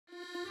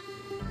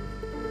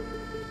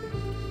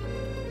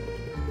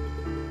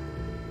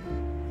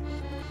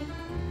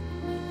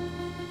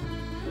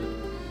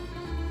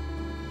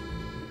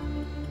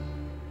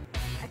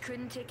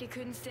couldn't take it,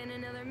 couldn't stand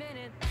another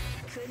minute.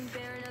 Couldn't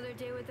bear another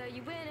day without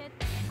you in it.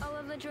 All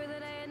of the joy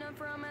that I had known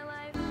for all my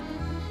life.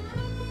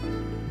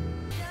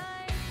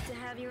 To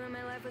have you in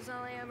my life was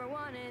all I ever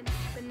wanted.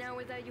 But now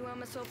without you,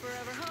 I'm a soul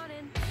forever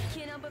haunted.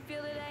 Can't help but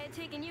feel that I had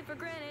taken you for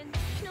granted.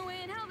 There's no way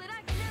in hell that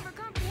I could never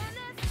comprehend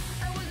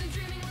this. I wasn't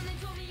dreaming when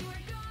they told me you were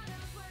gone. I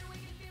was wide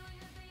awake and feeling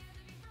that they had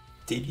to be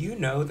wrong. Did you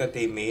know that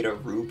they made a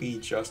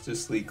RWBY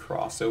Justice League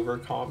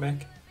crossover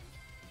comic?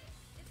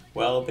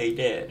 Well, they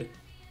did.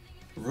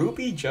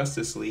 RWBY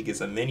Justice League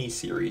is a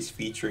miniseries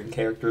featuring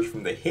characters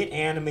from the hit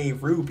anime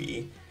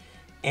RWBY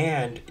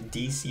and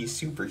DC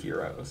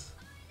superheroes.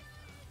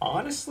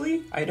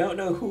 Honestly, I don't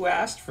know who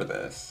asked for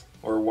this,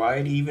 or why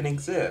it even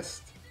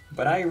exists,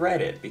 but I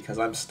read it because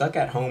I'm stuck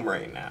at home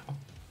right now.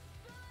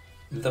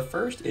 The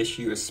first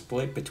issue is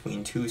split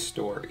between two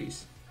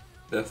stories.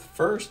 The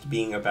first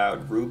being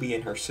about RWBY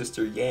and her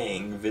sister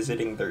Yang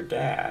visiting their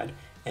dad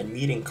and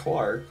meeting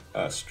Clark,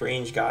 a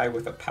strange guy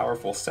with a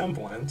powerful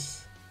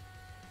semblance.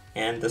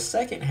 And the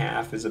second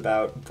half is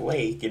about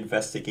Blake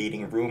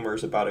investigating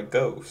rumors about a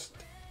ghost.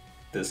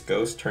 This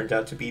ghost turned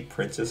out to be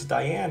Princess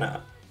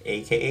Diana,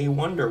 aka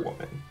Wonder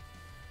Woman.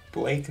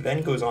 Blake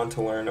then goes on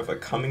to learn of a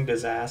coming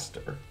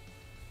disaster.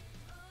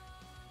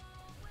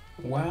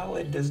 While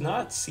it does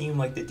not seem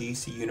like the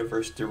DC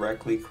universe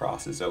directly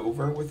crosses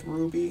over with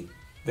RWBY,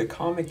 the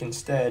comic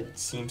instead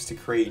seems to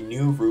create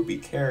new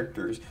RWBY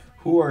characters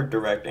who are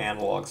direct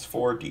analogs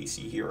for DC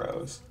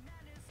heroes,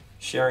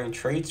 sharing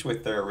traits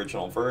with their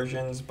original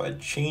versions but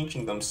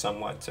changing them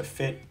somewhat to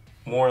fit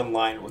more in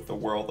line with the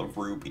world of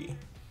RWBY.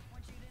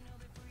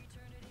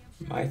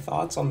 My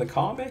thoughts on the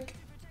comic?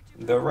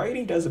 The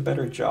writing does a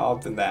better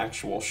job than the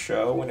actual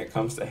show when it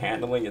comes to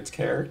handling its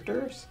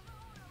characters.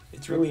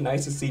 It's really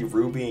nice to see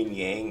RWBY and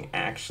Yang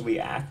actually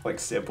act like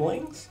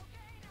siblings.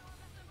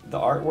 The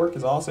artwork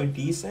is also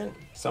decent.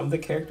 Some of the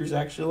characters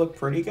actually look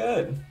pretty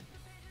good.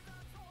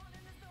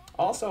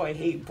 Also, I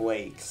hate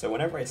Blake, so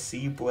whenever I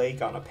see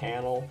Blake on a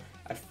panel,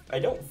 I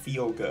don't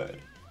feel good.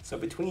 So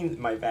between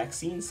my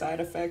vaccine side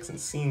effects and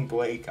seeing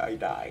Blake, I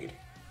died.